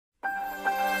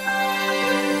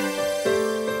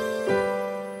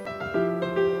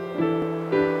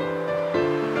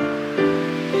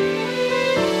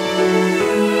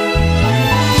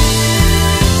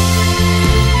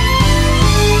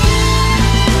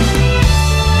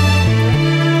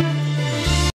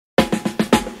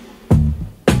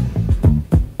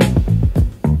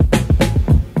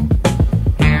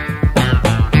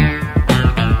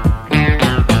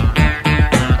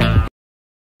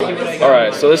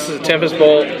this is a Tempest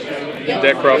Bolt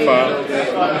deck profile.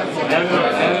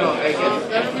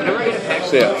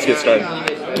 So yeah, let's get started.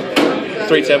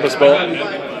 3 Tempest Bolt.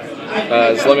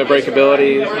 His limit break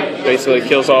ability basically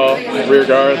kills all rear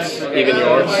guards, even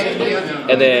yours.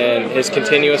 And then his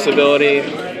continuous ability,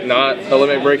 not a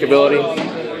limit break ability,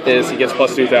 is he gets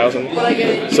plus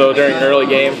 2,000. So during early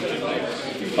game,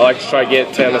 I like to try to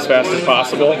get to him as fast as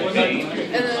possible,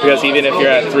 because even if you're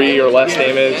at 3 or less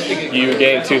damage, you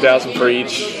gain 2,000 for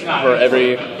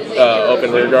every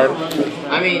open rear guard.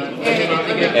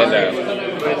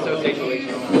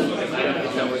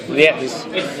 And yeah, he's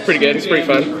pretty good. He's pretty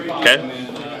fun. Okay.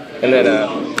 And then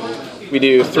we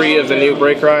do 3 of the new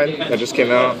Break Ride that just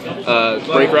came out.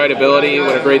 Break Ride ability,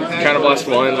 when a great Counterblast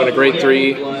 1, when a grade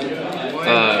 3,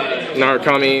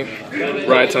 Narukami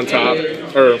rides on top,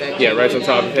 rides on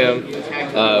top of him,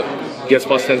 gets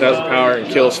plus 10,000 power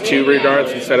and kills 2 rear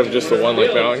guards instead of just the 1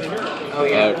 like Bowing.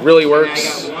 Really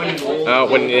works out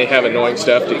when they have annoying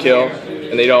stuff to kill,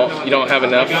 and you don't have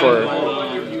enough for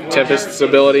Tempest's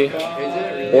ability,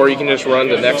 or you can just run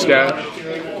the next guy,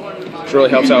 which really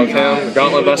helps out with him.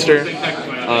 Gauntlet Buster,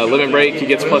 Limit Break, he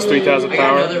gets plus 3,000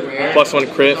 power, plus 1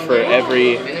 crit for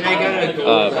every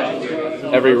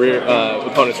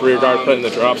opponent's rear guard put in the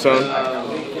drop zone.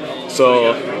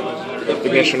 So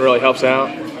Ignition really helps out.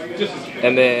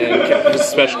 And then this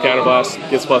special Counterblast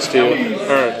gets plus 2,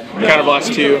 or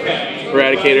Counterblast 2,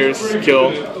 Eradicators,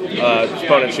 kill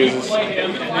opponent chooses.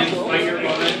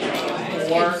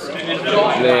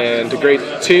 And then to grade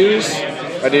 2s,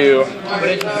 I do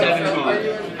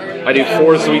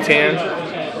 4 Zuitan.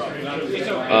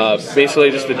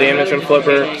 Basically just the damage and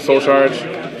flipper, soul charge.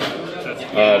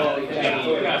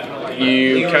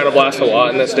 You Counterblast a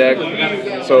lot in this deck,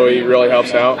 so he really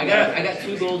helps out.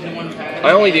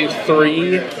 I only do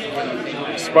 3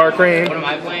 Spark Rain,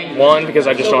 1 because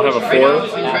I just don't have a 4.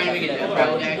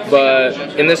 But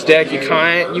in this deck, you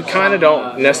kind of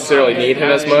don't necessarily need him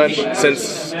as much,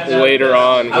 since later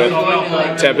on with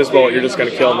Tempest Bolt, you're just going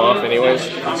to kill him off anyways.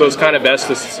 So it's kind of best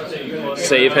to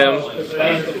save him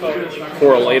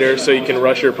for later, so you can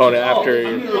rush your opponent after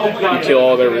you kill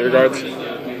all their rear guards.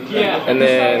 And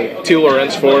then 2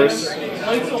 Lorenz Force,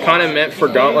 kind of meant for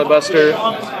Gauntlet Buster,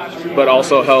 but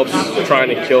also helps trying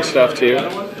to kill stuff too.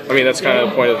 I mean, that's kind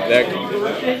of the point of the deck.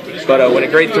 But when a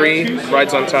grade 3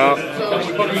 rides on top,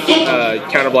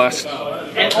 Counterblast.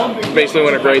 Basically,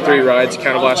 when a grade 3 rides,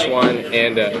 Counterblast 1,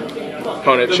 and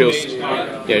opponent chooses.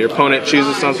 Yeah, your opponent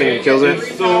chooses something and kills it.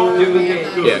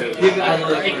 Yeah.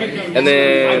 And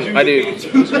then I do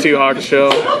 2 Hakusho,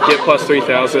 get plus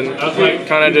 3,000.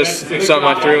 Kind of just something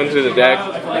I threw into the deck.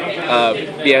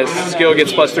 Yeah, skill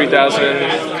gets plus 3,000,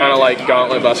 kind of like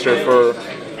Gauntlet Buster for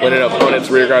when an opponent's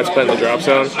rear guard's put in the drop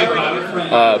zone.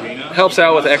 Helps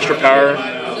out with extra power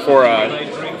for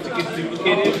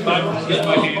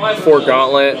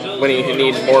Gauntlet when he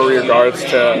needs more rear guards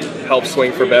to help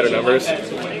swing for better numbers.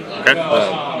 Okay.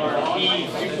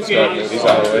 Let's go ahead and move these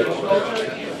out of the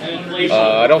way.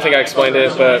 I don't think I explained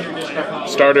it, but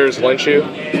starters Lenshu.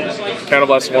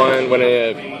 Counterblast 1, when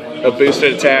a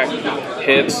boosted attack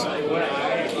hits,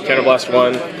 Counterblast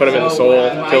 1, put him in the soul,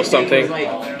 kill something.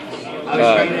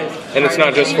 And it's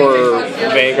not just for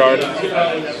Vanguard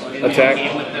attack.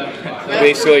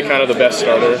 Basically kind of the best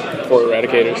starter for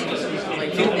Eradicators.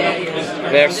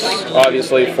 Next,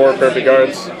 obviously, 4 perfect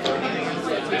guards.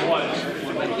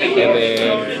 And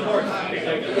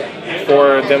then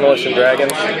 4 Demolition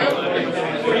Dragons.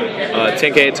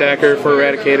 10k attacker for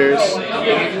Eradicators.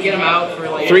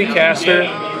 3 caster,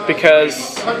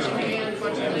 because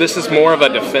this is more of a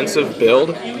defensive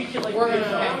build.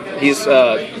 He's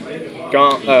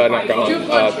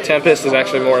Tempest is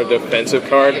actually more a defensive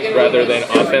card rather than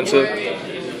offensive.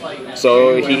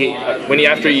 So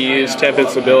after you use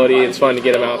Tempest's ability, it's fun to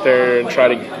get him out there and try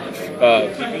to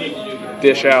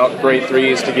dish out grade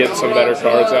 3s to get some better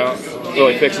cards out.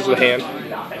 Really fixes the hand.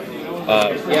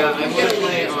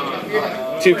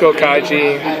 2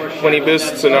 Kokaiji, when he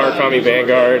boosts a Narukami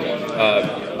Vanguard,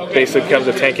 basically becomes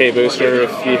a 10k booster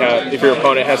if your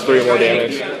opponent has 3 or more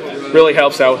damage. Really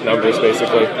helps out with numbers,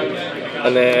 basically.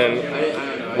 And then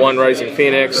 1 Rising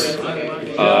Phoenix.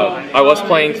 I was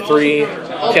playing 3,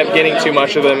 kept getting too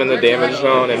much of them in the damage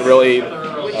zone, and really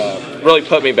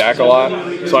put me back a lot.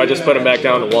 So I just put him back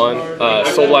down to 1.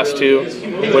 Soul Blast 2,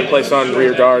 when placed on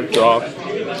rear guard, draw.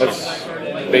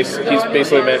 He's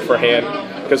basically meant for hand,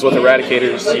 because with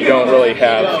Eradicators you don't really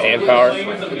have hand power.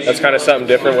 That's kind of something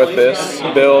different with this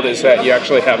build, is that you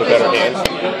actually have a better hand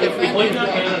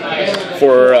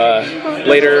for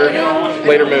later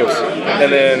moves.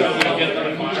 And then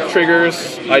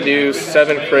triggers, I do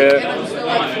 7 crit,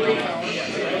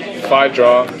 5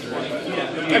 draw,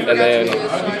 and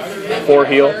then 4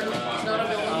 heal.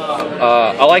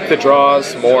 I like the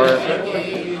draws more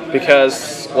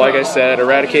because, like I said,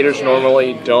 Eradicators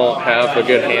normally don't have a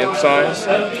good hand size.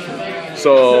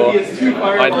 So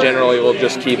I generally will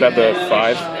just keep at the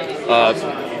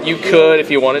 5. You could,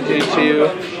 if you wanted to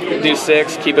do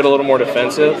 6, keep it a little more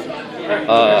defensive.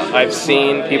 I've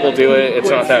seen people do it. It's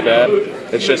not that bad.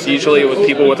 It's just usually with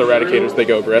people with Eradicators, they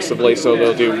go aggressively, so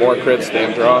they'll do more crits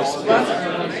than draws.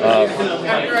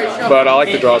 But I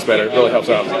like the draws better. It really helps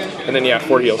out. And then, yeah,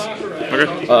 4 heals.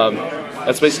 Okay.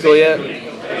 That's basically it.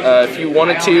 If you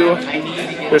wanted to,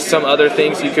 there's some other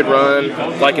things you could run.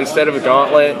 Like instead of a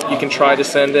gauntlet, you can try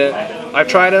Descendant. I've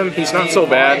tried him. He's not so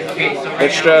bad.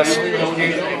 It's just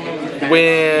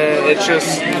when it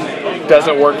just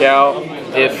doesn't work out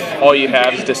if all you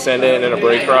have is Descendant and a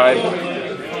Break Ride,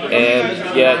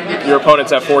 and yet your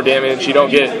opponent's at 4 damage,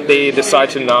 they decide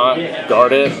to not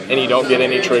guard it, and you don't get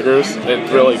any triggers.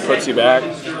 It really puts you back.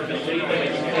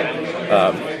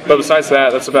 But besides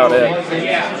that, that's about it.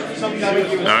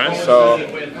 Alright. So,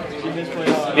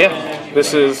 yeah,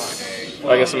 this is,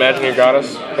 I guess, Imagine Your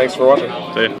Goddess. Thanks for watching.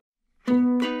 See ya.